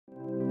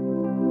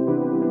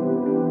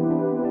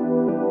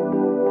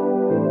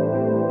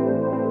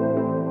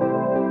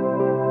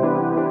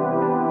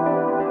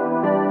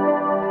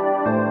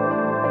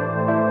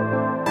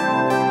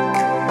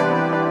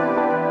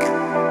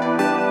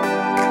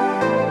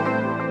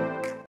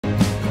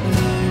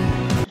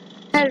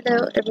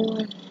Hello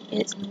everyone,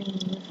 it's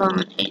me,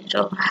 Fallen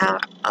Angel. How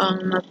are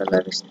my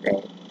beloveds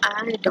today?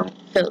 I don't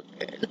feel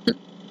good.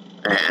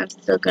 I'm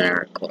still gonna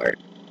record.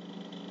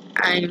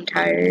 I am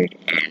tired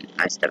and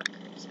my stomach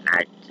hurts and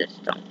I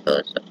just don't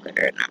feel so good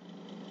right now.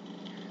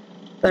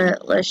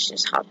 But let's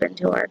just hop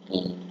into our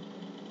game.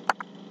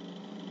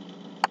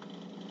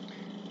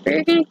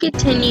 We're gonna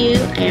continue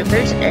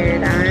Amber's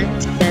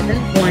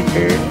Airlines-7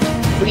 Wonder.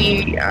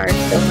 We are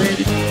still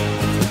in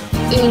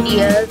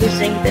India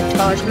visiting the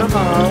Taj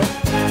Mahal.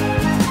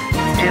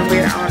 And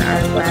we're on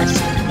our last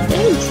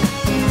days.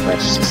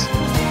 Let's just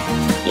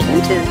get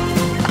into it.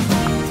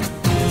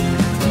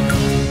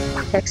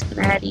 Text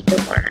Maddie to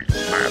learn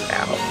more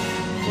about.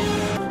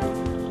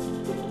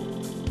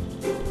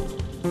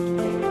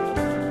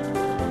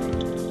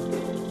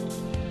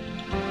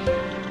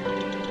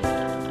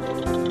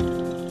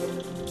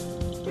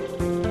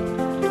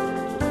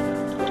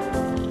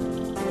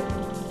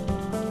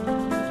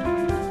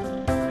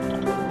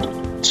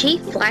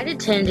 Chief Flight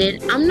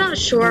Attendant, I'm not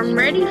sure I'm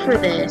ready for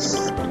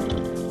this.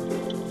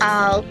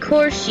 Of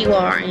course you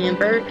are,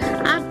 Amber.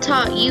 I've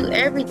taught you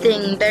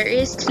everything there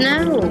is to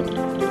know.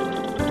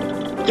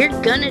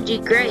 You're gonna do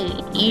great.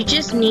 You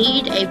just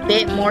need a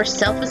bit more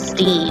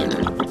self-esteem.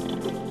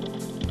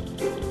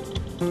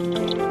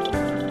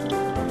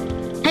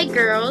 Hey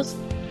girls,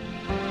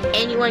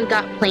 anyone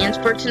got plans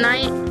for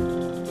tonight?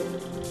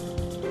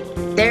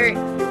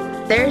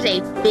 There's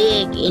a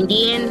big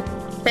Indian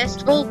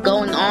festival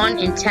going on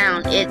in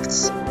town.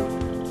 It's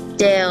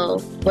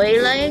Del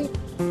Wale,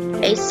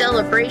 a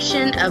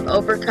celebration of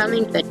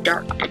overcoming the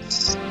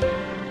darkness.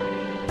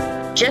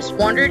 Just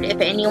wondered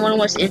if anyone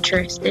was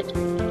interested.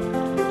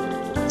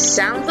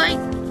 Sounds like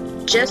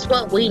just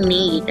what we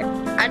need.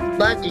 I'd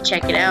love to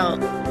check it out.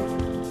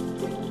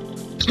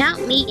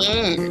 Count me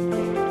in.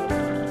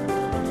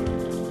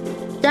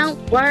 Don't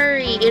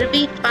worry, it'll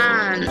be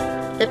fine.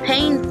 The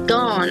pain's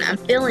gone. I'm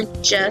feeling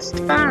just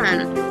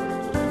fine.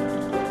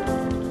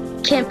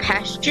 Can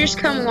passengers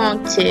come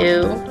along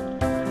too?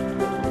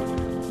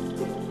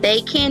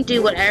 They can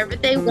do whatever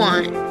they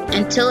want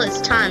until it's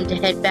time to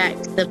head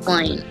back to the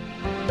plane.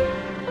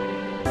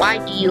 Why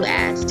do you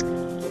ask?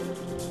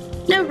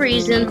 No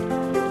reason.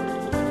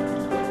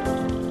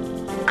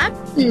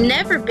 I've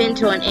never been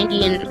to an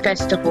Indian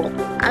festival.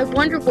 I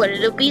wonder what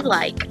it'll be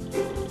like.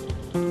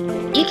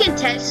 You can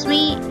text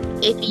me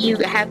if you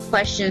have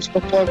questions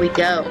before we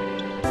go.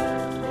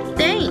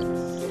 Thanks.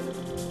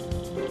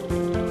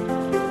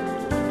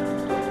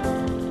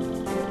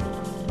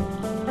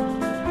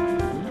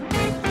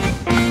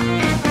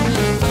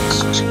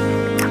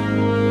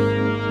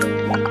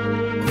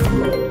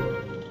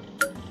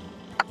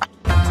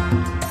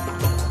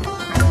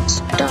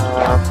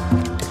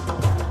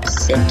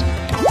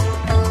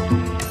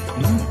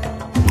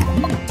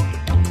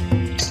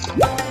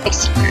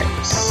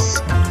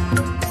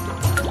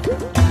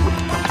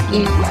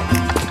 You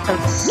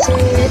come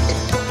sit.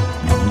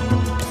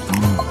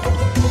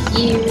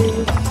 You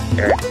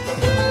are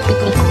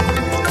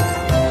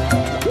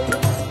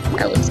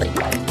that looks like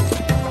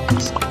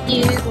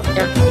you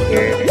down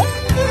here.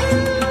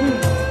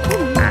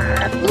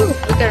 Ooh,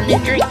 we got a new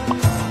drink.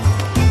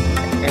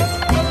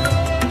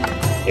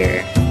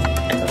 Here.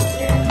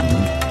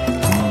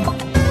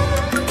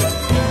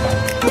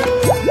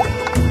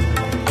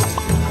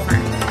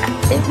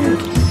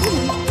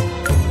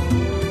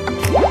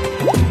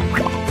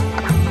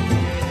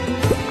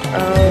 Oh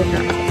no,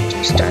 don't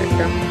you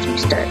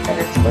start,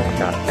 that's what I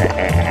thought.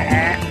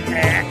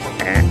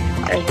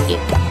 Thank you.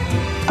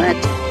 What?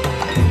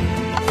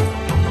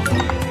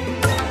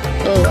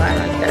 Oh, I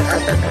like that. I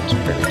thought that was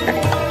really kind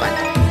of fun.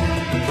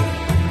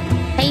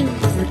 Hey,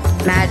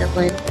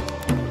 Madeline.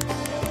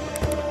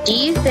 Do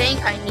you think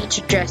I need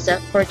to dress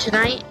up for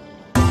tonight?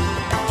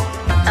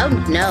 Oh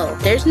no,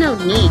 there's no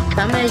need.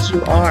 Come as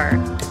you are.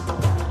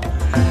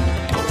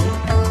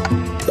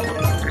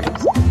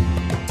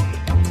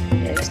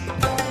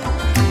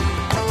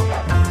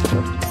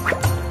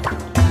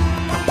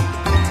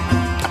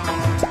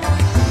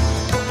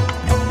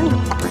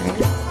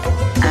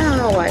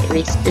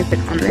 Really stupid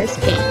on this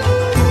game.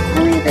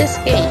 Only this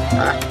game.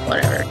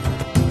 Whatever.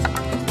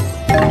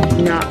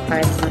 I'm not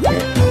fighting with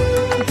it.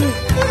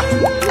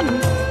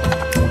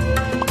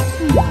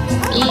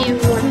 You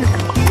want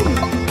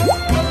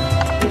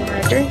a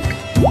drink?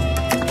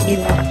 You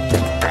want to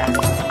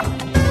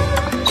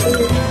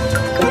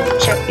go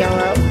check y'all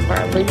out before I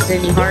lose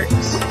any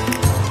hearts.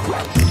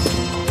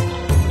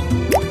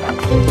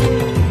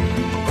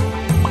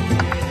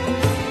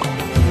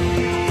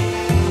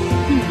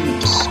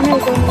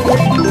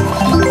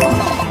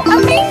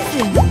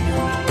 Amazing!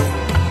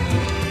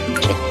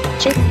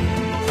 Chick.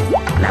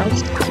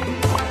 Mouse.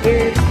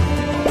 Here.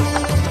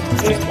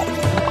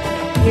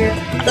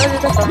 Go to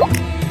the phone.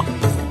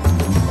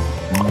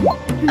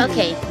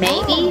 Okay,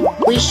 maybe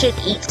we should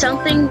eat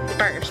something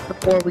first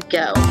before we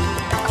go.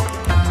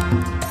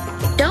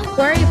 Don't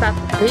worry about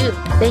the food.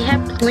 They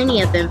have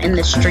plenty of them in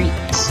the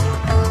streets.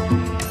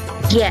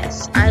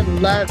 Yes, I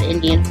love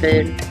Indian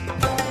food.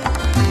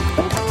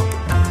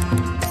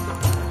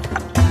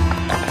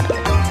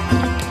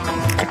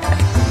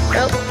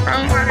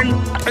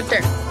 stop right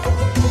there.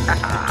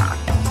 Haha.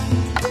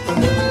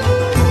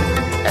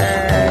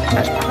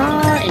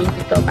 And you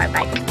can go by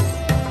bike.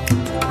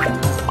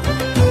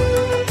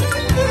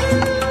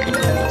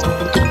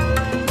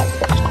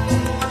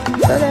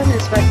 Go down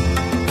this way.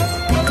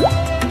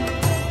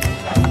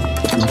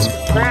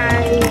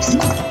 Rise.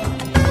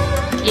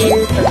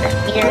 You go down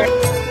here.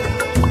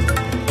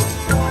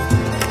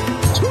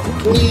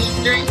 Please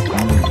drink.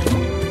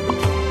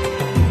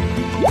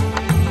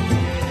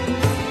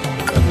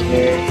 Go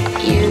here.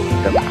 You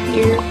go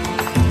here.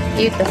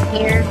 You go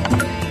here.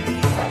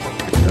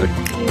 Go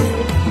here.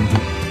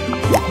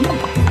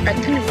 Right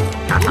there.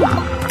 Haha.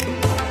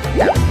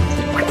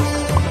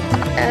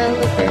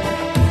 Elevator.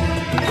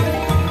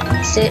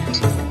 Sit.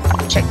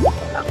 Check it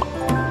out.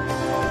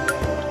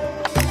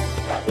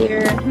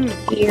 Here,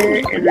 here,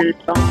 and then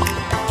bump.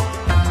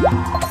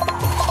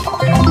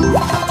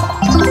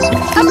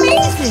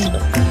 Amazing!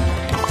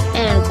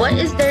 And what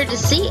is there to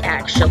see,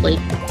 actually?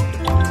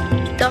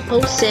 The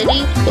whole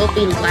city will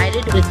be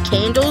lighted with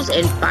candles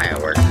and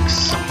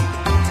fireworks.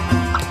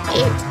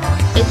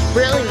 It's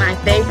really my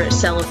favorite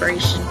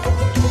celebration.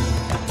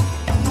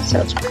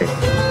 Sounds pretty.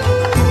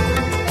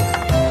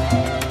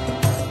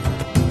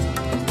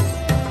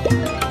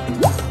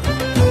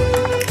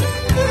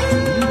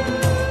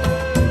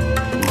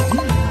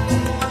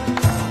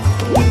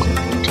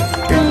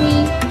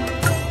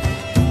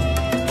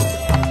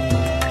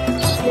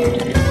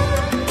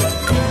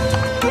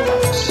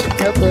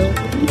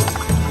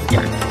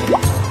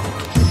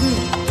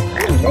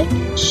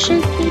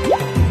 Shake it.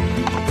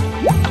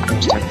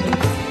 Something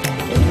like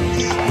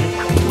this.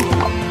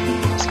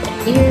 Let's go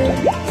here.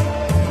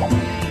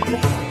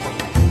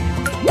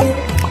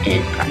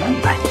 And come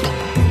back.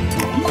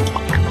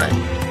 That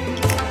button.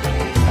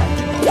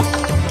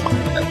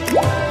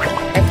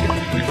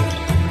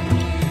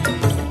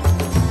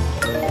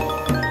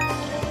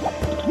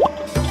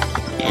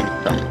 And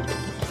boom.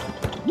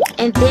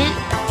 And then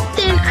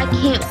I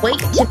can't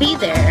wait to be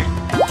there.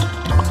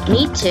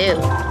 Me too.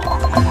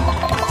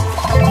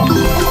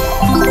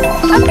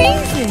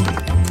 Amazing!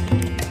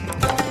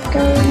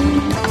 Go.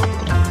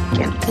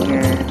 Get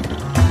here.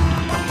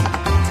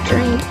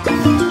 Drink.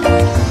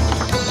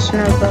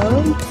 Snowball.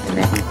 And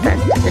then back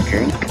to the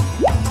drink.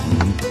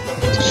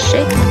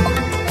 Shake.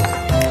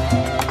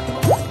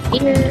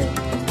 Here.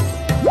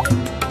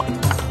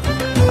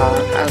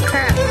 Oh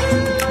crap.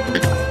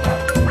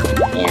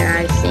 Yeah,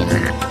 I've seen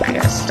that. I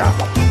gotta stop.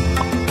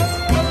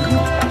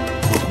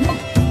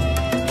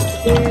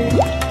 Here.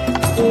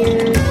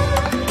 Here.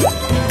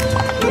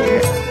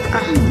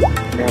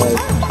 Really.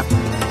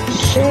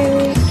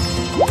 Shake.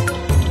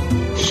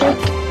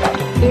 Shake.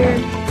 Here.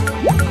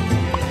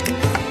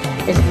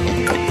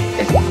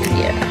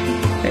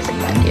 There's an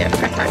idea.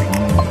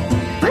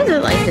 Why is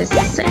it like the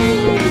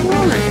same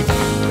one?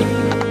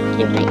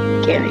 Give me.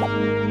 Here.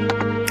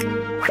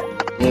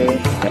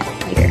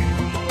 Here.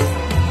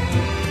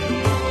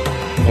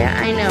 Yeah,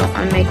 I know.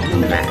 I'm making you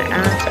mad.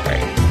 I'm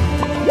sorry.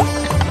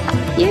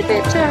 Give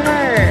it to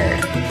her.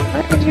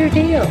 What is your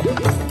deal?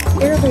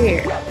 Get over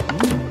here.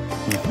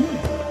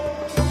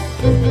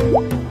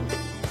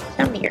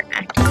 Tell me you're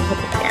acting up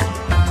again.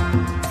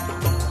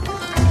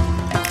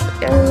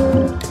 Go.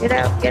 Get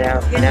out.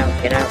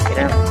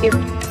 Here.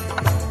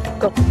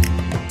 Go.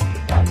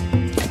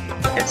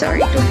 I'm sorry.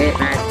 Don't get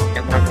mad.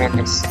 No more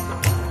madness.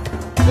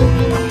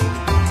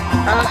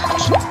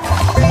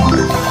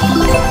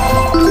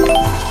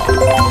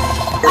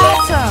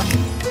 Awesome!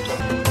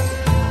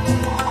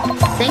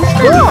 Thanks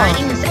for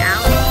inviting us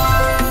out,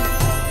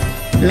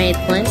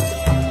 Madeline. I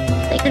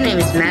think her name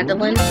is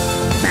Madeline.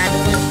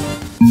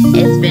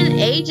 It's been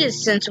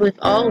ages since we've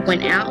all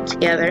went out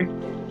together.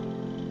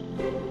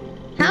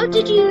 How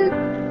did you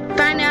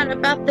find out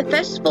about the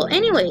festival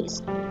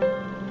anyways?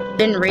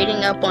 Been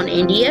reading up on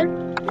India?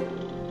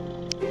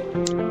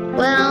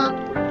 Well,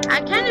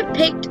 I kind of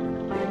picked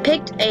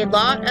a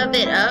lot of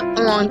it up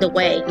along the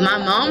way. My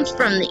mom's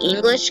from the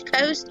English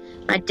coast.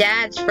 My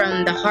dad's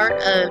from the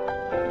heart of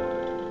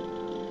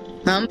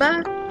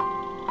Mumbai.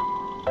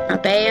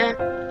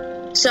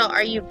 So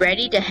are you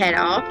ready to head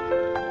off?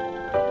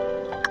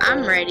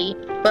 I'm ready,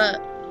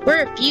 but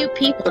we're a few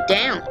people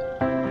down.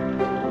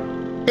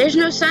 There's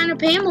no sign of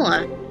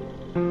Pamela.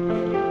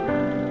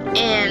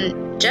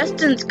 And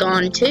Justin's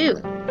gone too.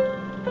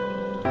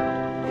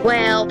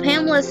 Well,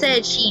 Pamela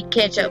said she'd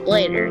catch up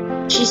later.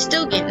 She's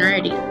still getting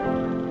ready.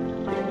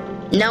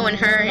 Knowing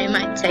her, it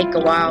might take a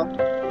while.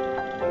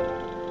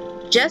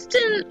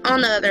 Justin,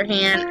 on the other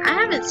hand, I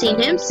haven't seen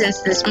him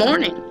since this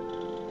morning.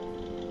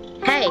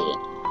 Hey,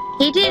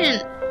 he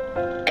didn't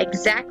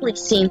exactly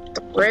seem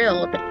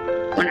thrilled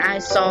when I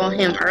saw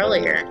him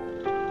earlier.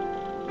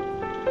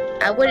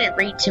 I wouldn't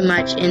read too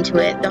much into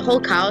it. The whole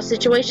Kyle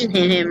situation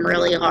hit him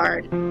really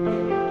hard.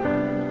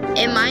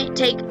 It might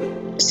take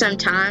some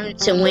time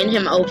to win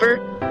him over,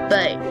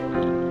 but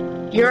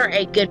you're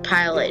a good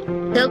pilot.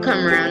 He'll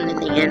come around in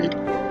the end.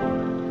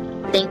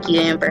 Thank you,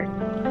 Amber.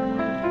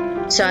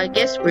 So I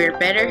guess we're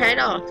better head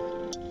off.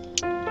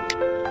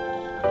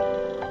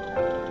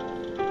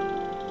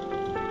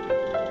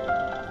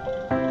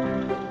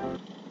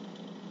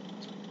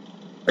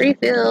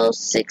 Refill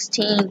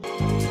 16.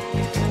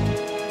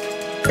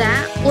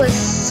 That was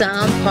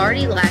some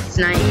party last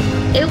night.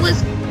 It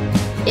was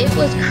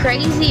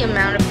crazy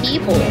amount of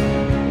people.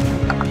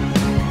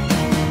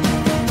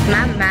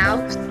 My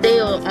mouth's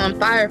still on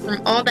fire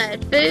from all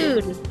that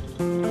food.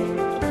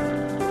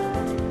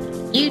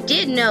 You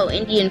did know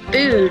Indian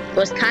food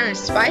was kind of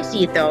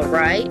spicy though,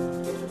 right?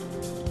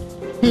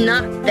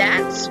 Not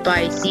that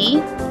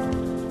spicy.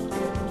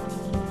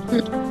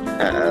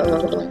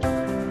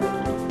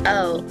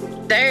 Oh,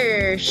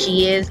 there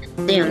she is.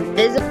 The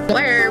invisible.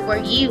 Where were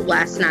you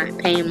last night,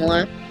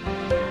 Pamela?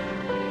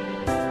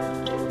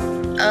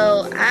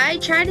 Oh, I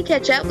tried to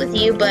catch up with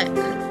you, but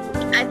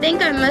I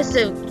think I must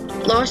have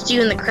lost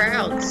you in the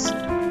crowds.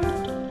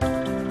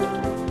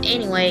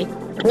 Anyway,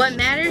 what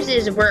matters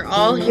is we're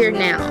all here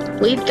now.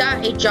 We've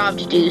got a job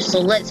to do, so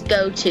let's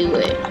go to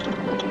it.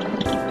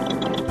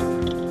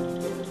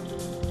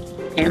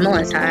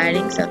 Pamela's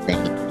hiding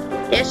something.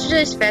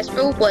 Yesterday's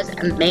festival was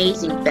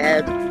amazing,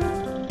 Beb.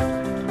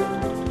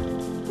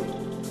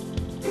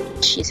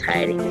 She's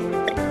hiding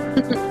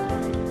something.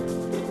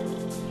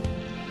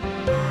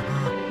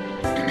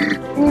 I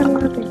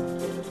love it.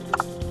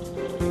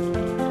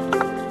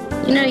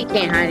 You know you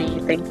can't hide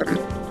anything from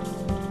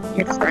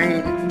your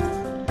friends.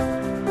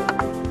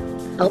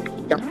 Hope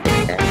you don't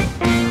think that.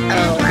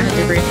 Oh, I have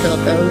to refill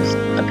those.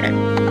 Okay.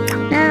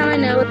 Now I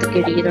know what the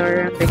goodies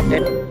are. I'm pretty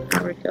good.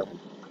 I'll refill them.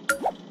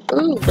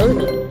 Ooh, those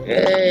are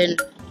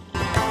good.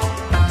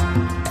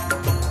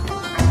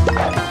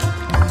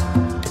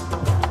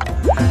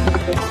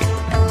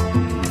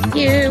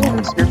 You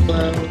want snow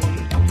globe.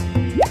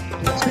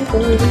 Snow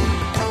globe.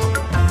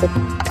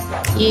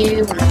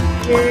 You want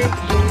here.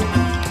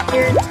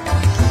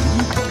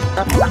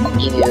 Up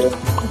you.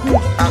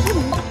 Up.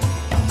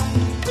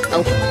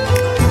 Oh.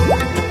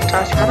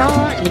 Toss them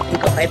all, and you can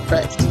go by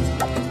bus.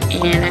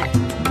 And at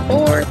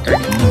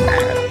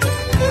 4:35.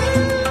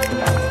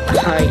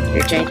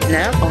 You're changing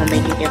up on me.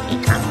 You give me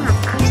time.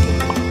 I see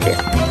you.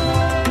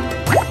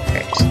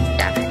 First,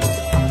 stop it.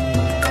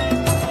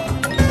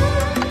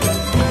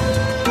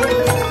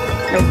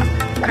 Nope.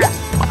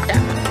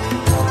 Stop.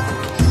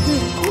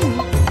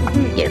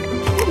 Get it.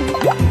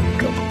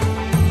 Go.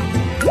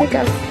 Here we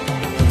go.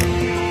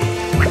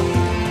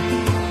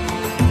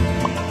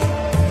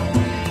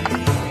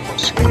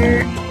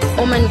 Sure.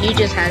 Woman, you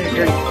just had a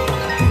drink.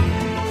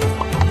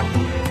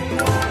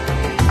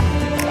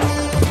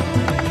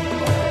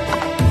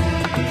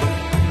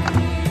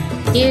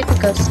 You can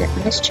go sit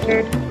in this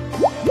chair. You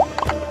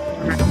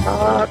wanna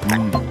talk? I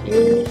can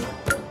do.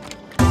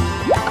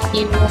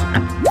 You want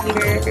up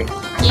here.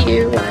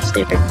 You wanna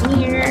stay right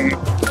here.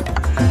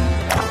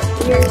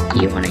 Here.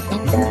 You wanna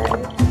hang that.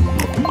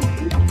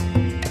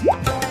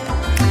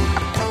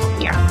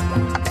 Yeah.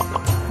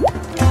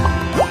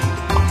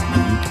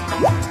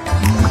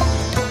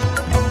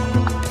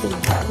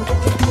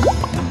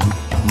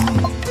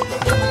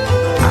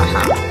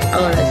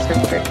 Oh, that's so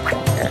pretty.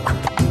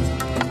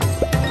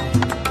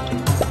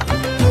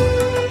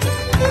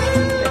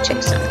 Check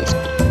some of these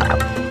people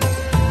out.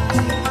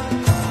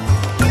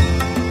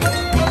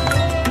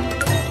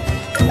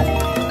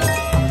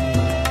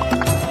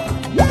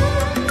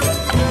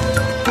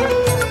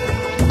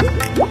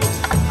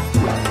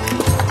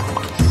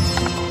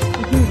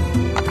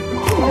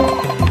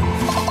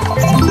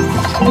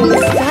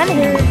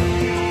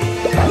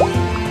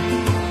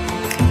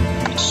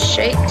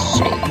 Shake,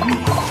 shake.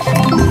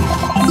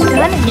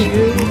 You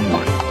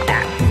want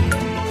that.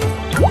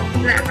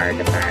 Not hard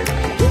to find.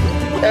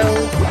 So,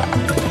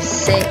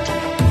 sit.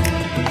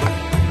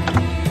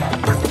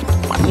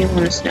 You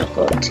want a snow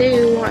globe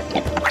too? What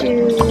can I do?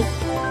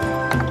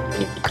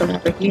 You can come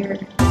over here.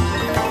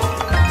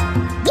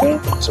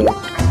 Shake,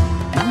 shake.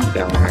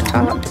 Go on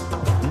top.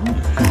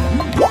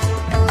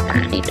 I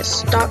need to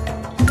stop.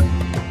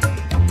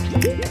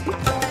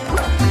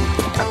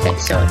 Okay,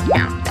 so it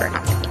counts for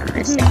how many I'm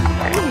missing.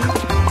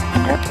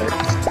 That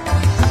works.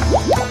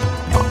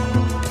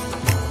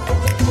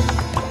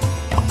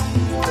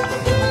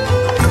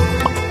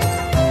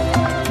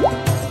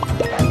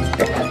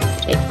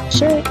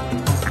 Shake.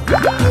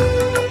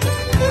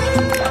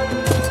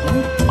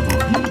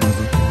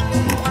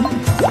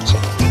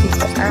 Check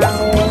these out.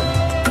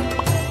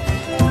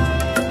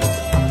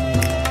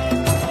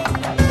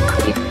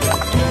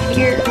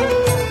 Here.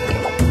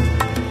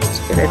 Let's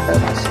get rid of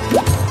those.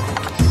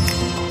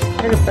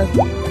 Get rid of those.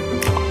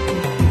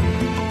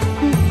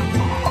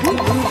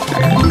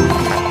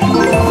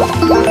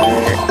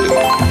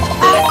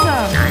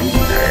 Awesome.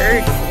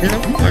 9:30 in the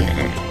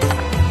morning.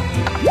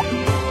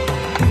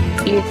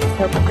 You can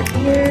come over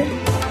here.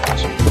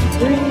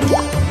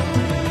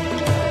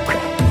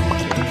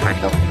 I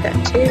help with that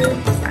too.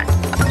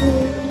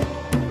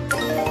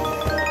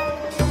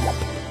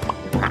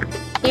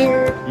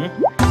 Here,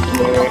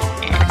 here,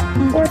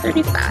 and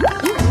 4:35.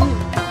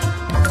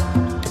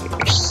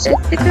 You're set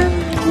to go.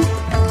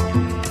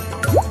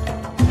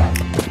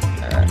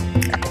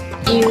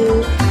 You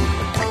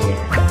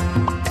here.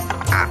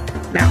 Ah,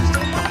 mouse.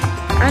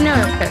 I know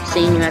I've kept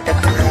seeing you at the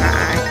corner of my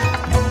eye.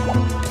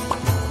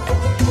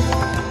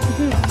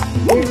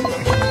 Here.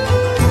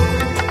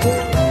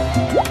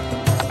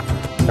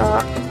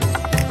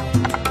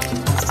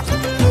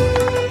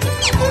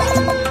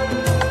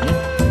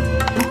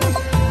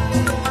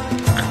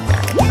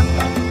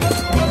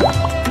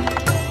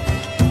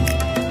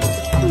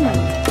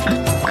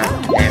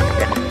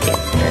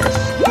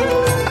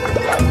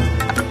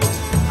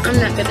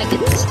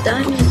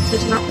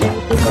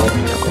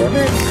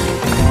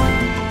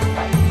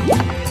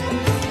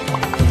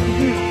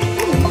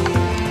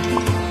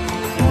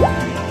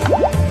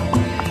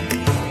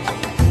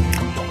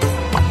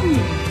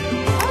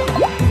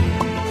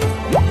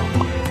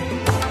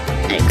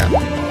 There you go.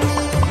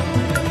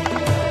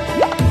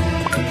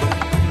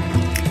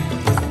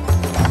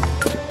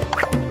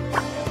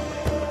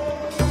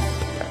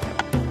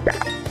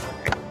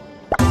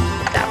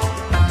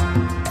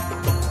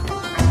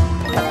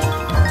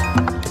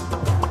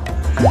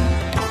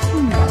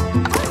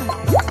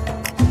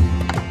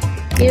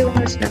 You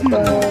want to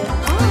snuggle?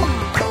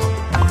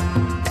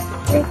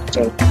 Jake,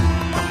 Jake.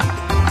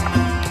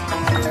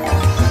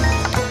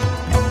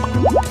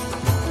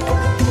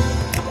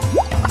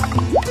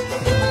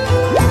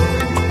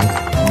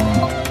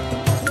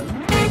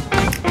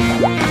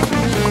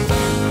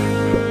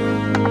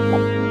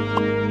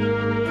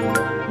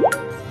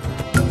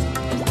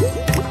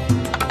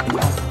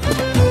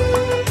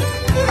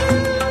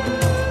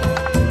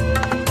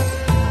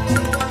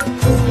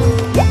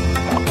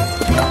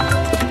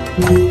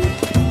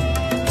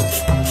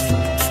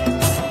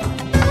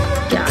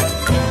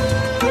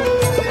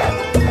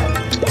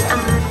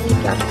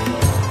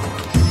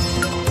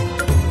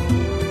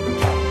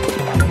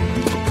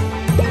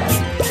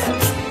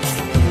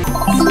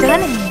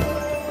 Stunning.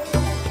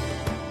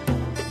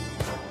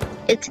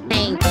 It's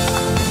Hank.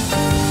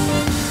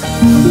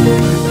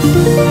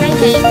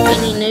 Hey Hank,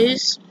 any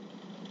news?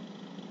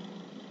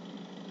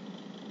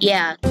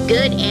 Yeah,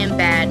 good and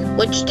bad.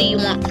 Which do you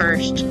want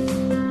first?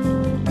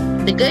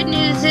 The good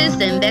news is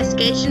the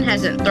investigation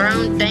hasn't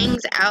thrown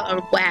things out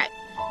of whack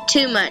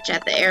too much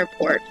at the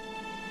airport.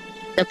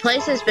 The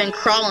place has been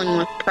crawling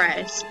with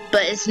press,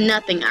 but it's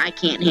nothing I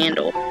can't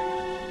handle.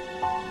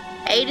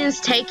 Aiden's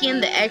taking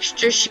the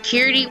extra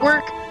security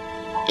work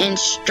in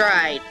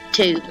stride,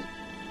 too.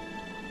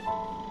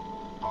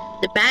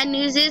 The bad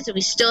news is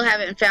we still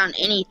haven't found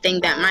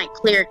anything that might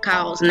clear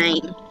Kyle's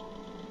name.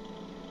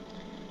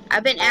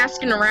 I've been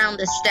asking around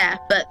the staff,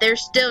 but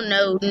there's still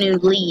no new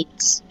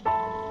leads.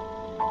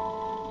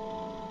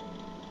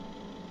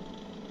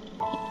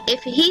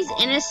 If he's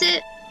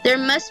innocent, there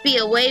must be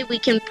a way we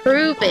can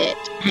prove it,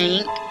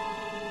 Hank.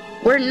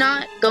 We're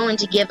not going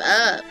to give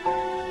up.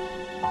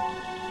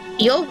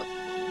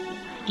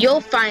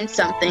 You'll find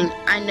something.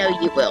 I know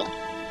you will.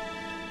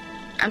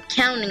 I'm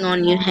counting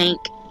on you, Hank.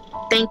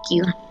 Thank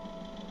you.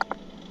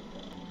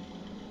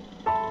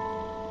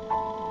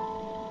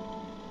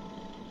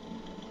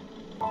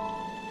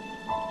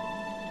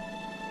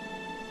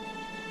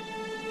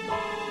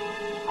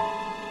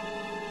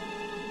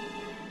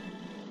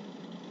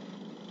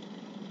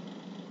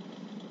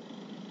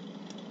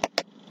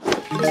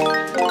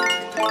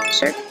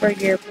 Search for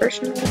your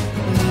personal...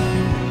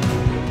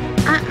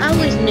 I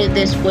always knew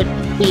this would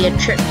be a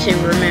trip to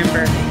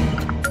remember.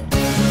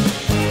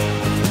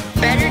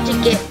 Better to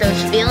get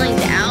those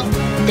feelings out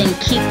than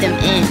keep them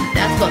in.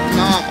 That's what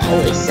Mom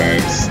always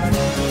says.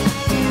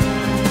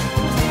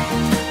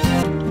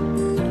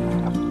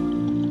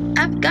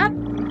 I've got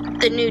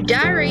the new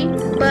diary,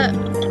 but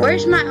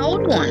where's my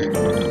old one?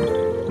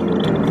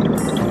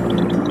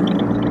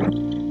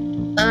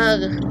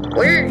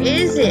 Where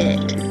is it?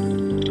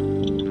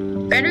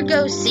 Better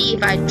go see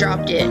if I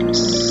dropped it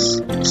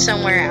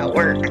somewhere at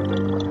work.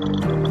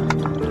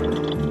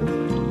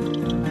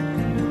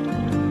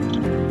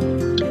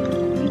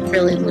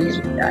 Really lose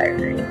your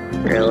diary.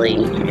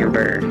 Really,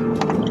 Amber.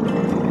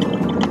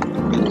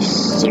 You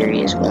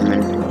serious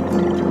woman.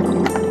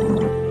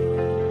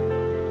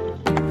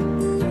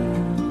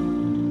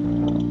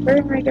 Where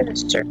am I gonna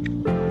search?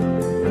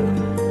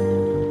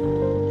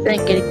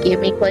 Think it'd give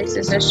me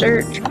places to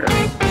search? Or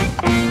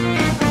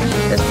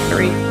just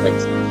 3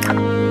 places.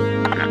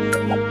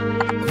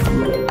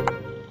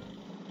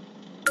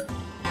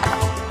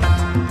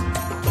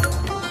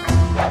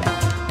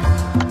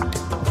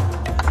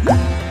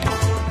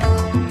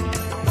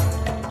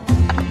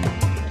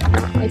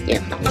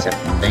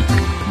 Something.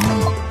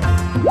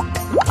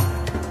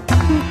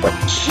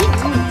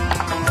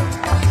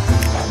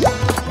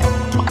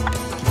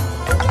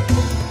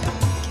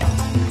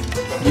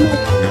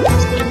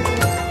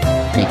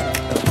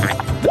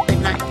 They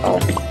might call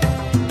me.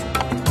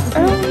 Oh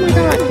my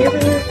god, give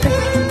it a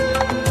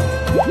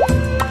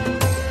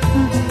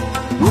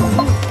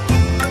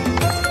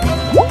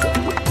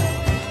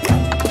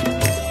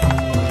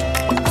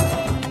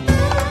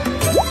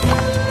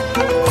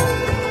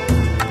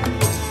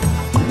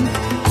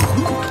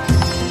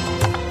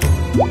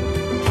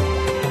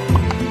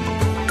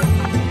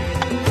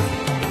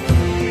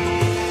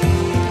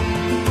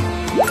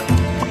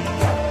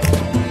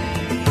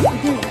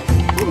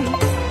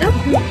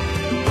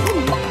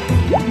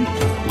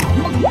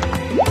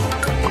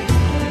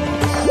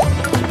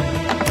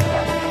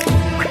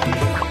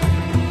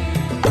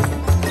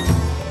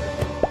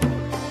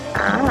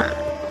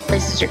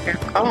places you're gonna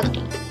call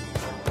me.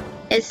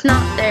 It's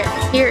not there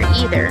here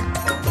either.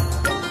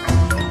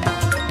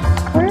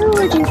 Where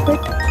would you put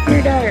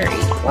your diary?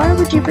 Why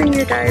would you bring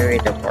your diary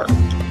to work?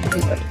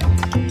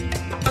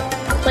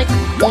 It's like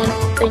one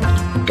thing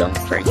you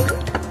don't bring.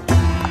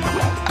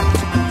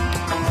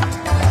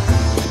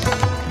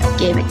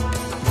 Give it.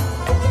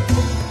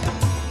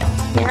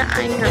 Yeah,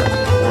 I know.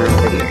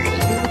 Over here.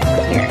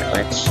 Here,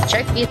 let's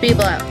check these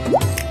people out.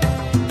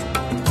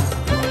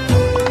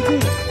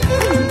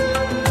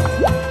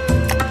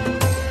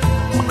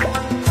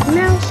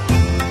 Mouse.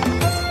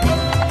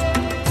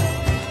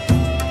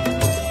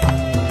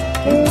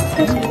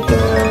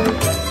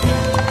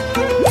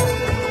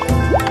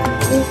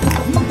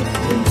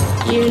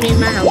 You need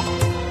my help.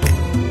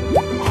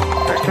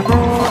 First of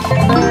all,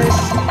 plus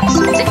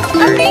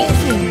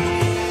 630.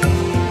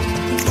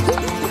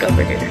 Go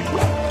over here.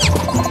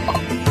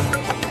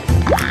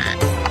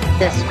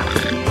 This one.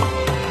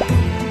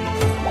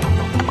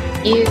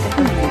 You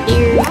come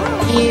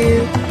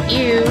here.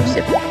 You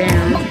sit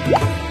down.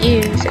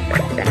 You sit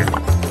back down.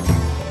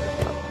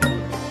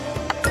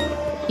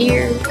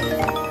 Here.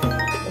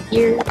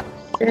 Here.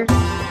 Sit.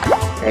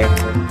 There.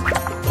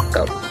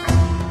 Go.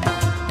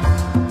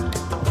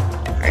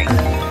 Right.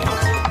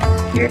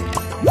 Here.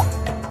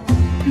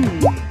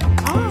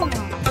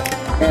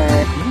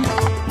 Good.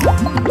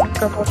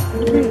 Go over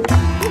here.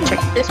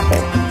 Check this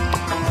way.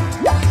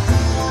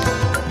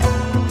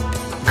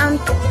 I'm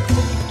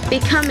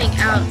becoming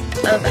out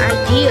of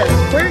ideas.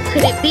 Where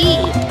could it be?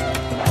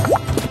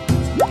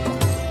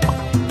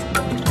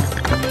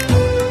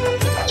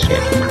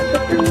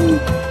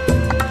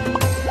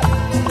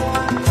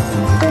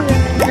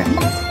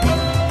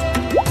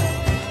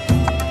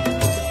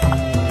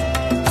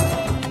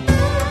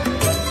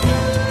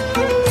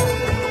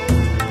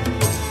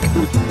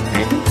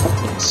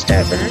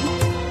 Stubborn.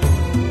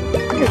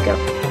 There we go.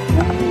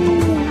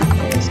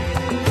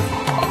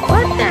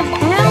 What the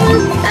hell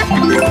is that?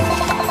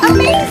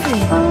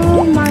 Amazing!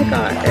 Oh my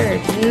god,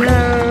 there's no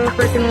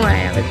freaking way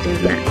I would do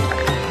that.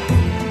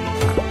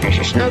 There's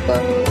your snow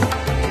globe.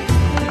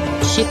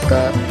 Shake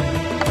up.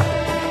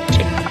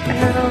 Check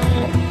out.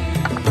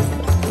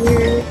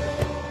 Here.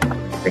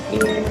 Over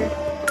here.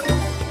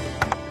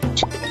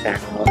 Check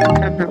out.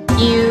 Come help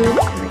you.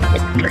 And then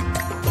get a drink.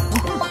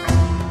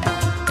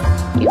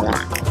 You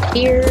want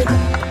here,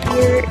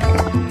 here,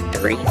 and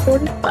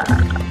 345.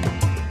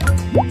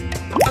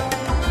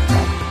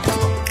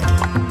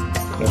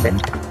 Give it.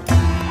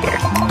 Here.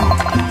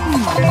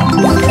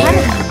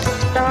 Here.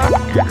 Stop.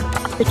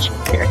 Put you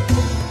here.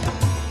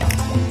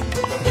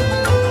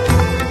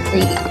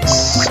 Please.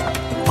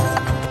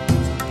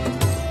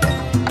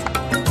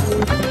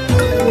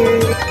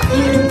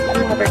 You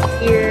come over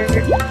here.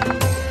 You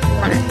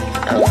want an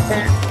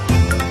elephant.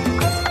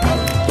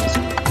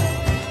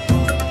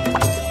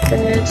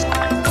 This.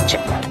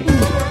 Check.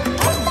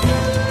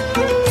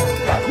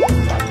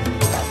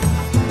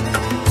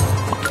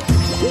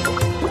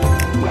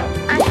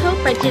 I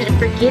hope I didn't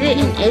forget it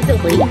in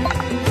Italy.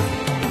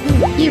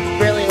 You've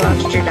really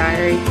lost your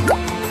diary.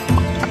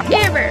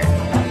 Ever.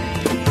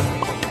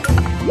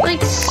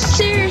 Like,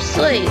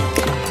 seriously.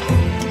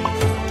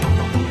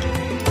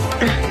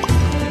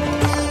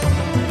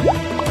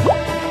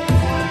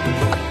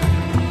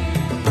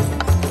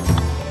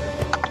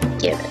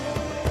 Give it.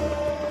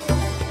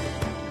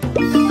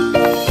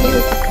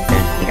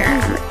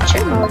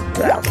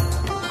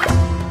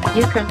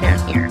 You come down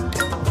here.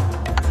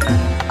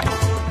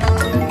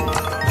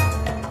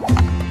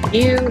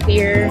 You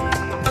here.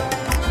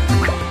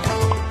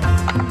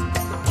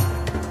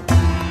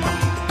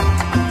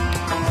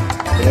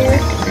 Here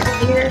and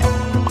here.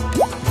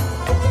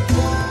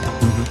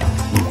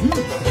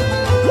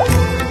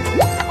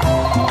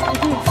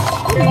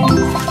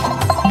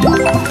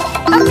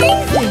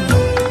 Amazing!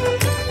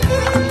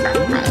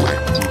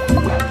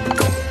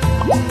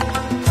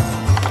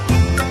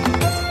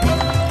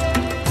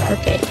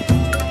 Okay.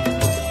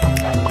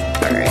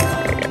 Alright.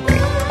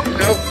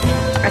 Nope.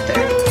 Right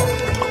there.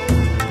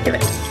 Give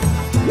it.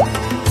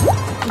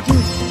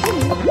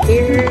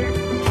 Here.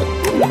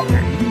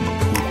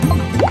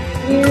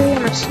 You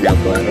want a snow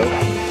globe.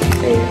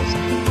 This.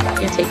 I'm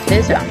gonna take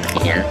this out of my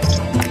hands.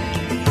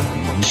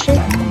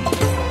 Shit.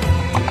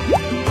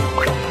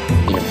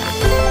 You want.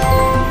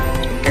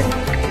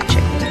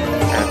 Check it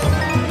out.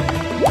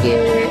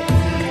 Here.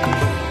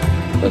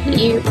 Look at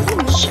you.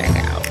 Check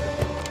out.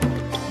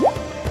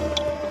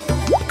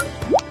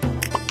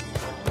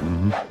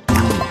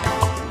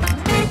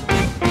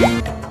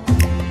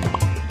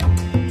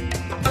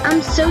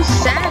 I'm so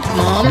sad,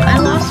 Mom. I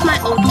lost my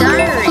old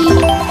diary.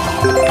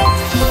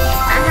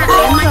 I had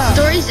all my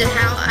stories of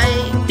how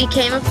I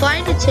became a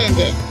flight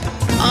attendant.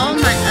 All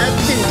my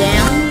ups and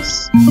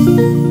downs.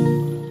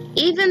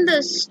 Even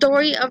the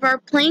story of our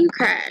plane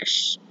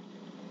crash.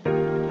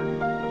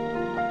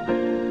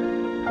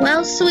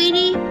 Well,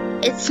 sweetie,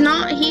 it's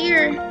not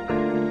here.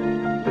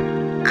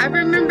 I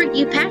remembered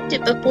you packed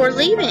it before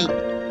leaving.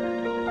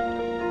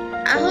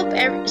 I hope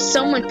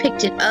someone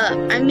picked it up.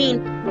 I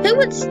mean, who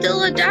would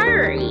steal a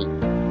diary?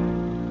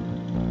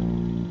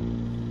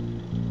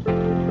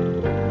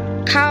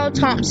 Kyle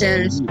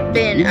Thompson's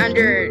been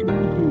under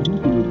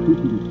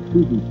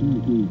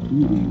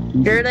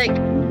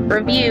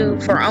review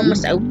for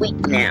almost a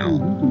week now.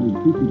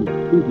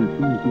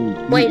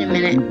 Wait a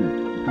minute.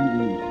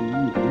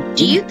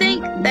 Do you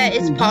think that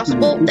it's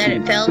possible that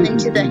it fell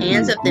into the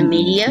hands of the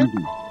media?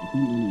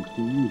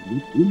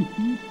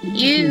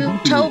 You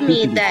told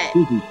me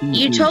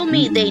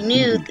they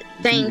knew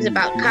things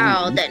about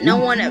Kyle that no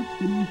one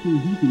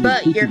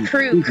but your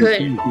crew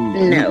could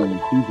know.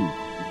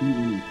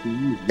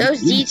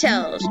 Those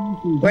details,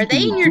 were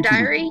they in your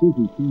diary?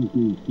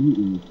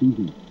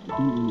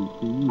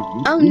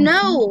 Oh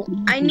no,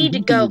 I need to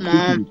go,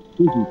 Mom.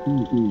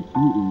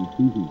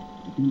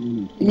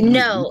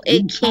 No,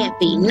 it can't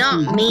be,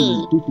 not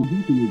me.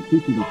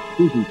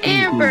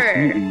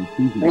 Amber,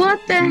 what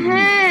the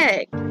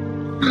heck?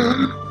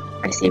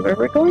 I see where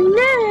we're going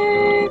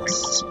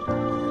next.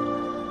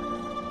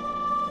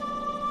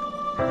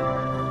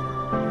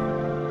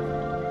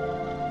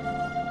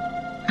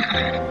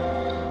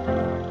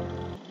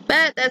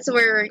 But that's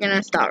where we're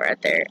gonna stop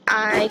right there.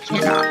 I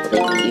cannot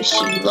believe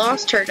she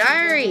lost her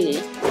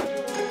diary.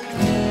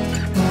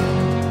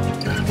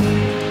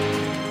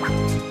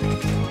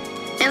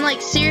 And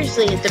like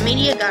seriously, if the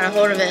media got a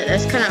hold of it,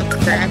 that's kind of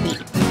crappy.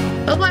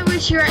 But why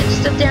would she write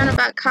stuff down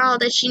about Kyle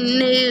that she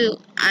knew?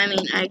 I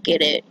mean, I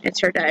get it. It's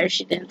her diary.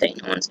 She didn't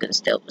think no one's gonna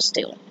steal, but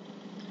still.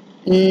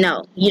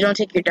 No, you don't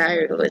take your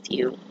diary with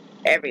you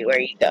everywhere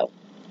you go.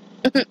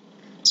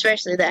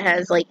 Especially that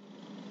has like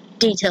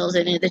details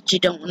in it that you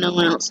don't want no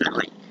one else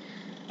knowing.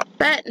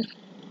 But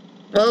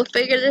we'll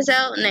figure this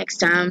out next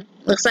time.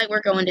 Looks like we're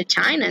going to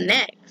China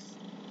next.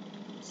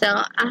 So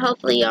I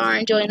hopefully y'all are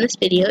enjoying this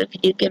video. If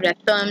you do, give it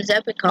a thumbs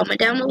up and comment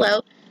down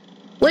below.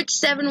 Which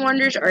 7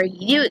 wonders are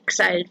you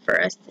excited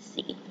for us to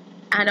see?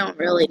 I don't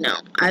really know.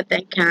 I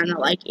think kind of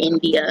like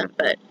India,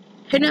 but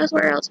who knows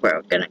where else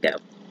we're gonna go.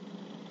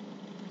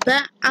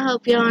 But I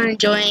hope y'all are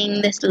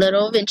enjoying this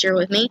little adventure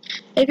with me.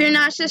 If you're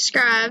not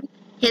subscribed,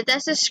 hit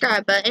that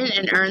subscribe button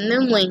and earn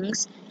them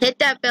wings. Hit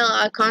that bell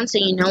icon so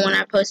you know when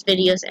I post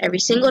videos every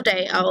single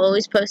day. I'll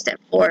always post at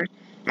 4.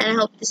 And I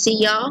hope to see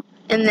y'all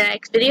in the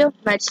next video.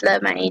 Much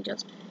love, my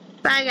angels.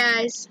 Bye,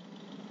 guys.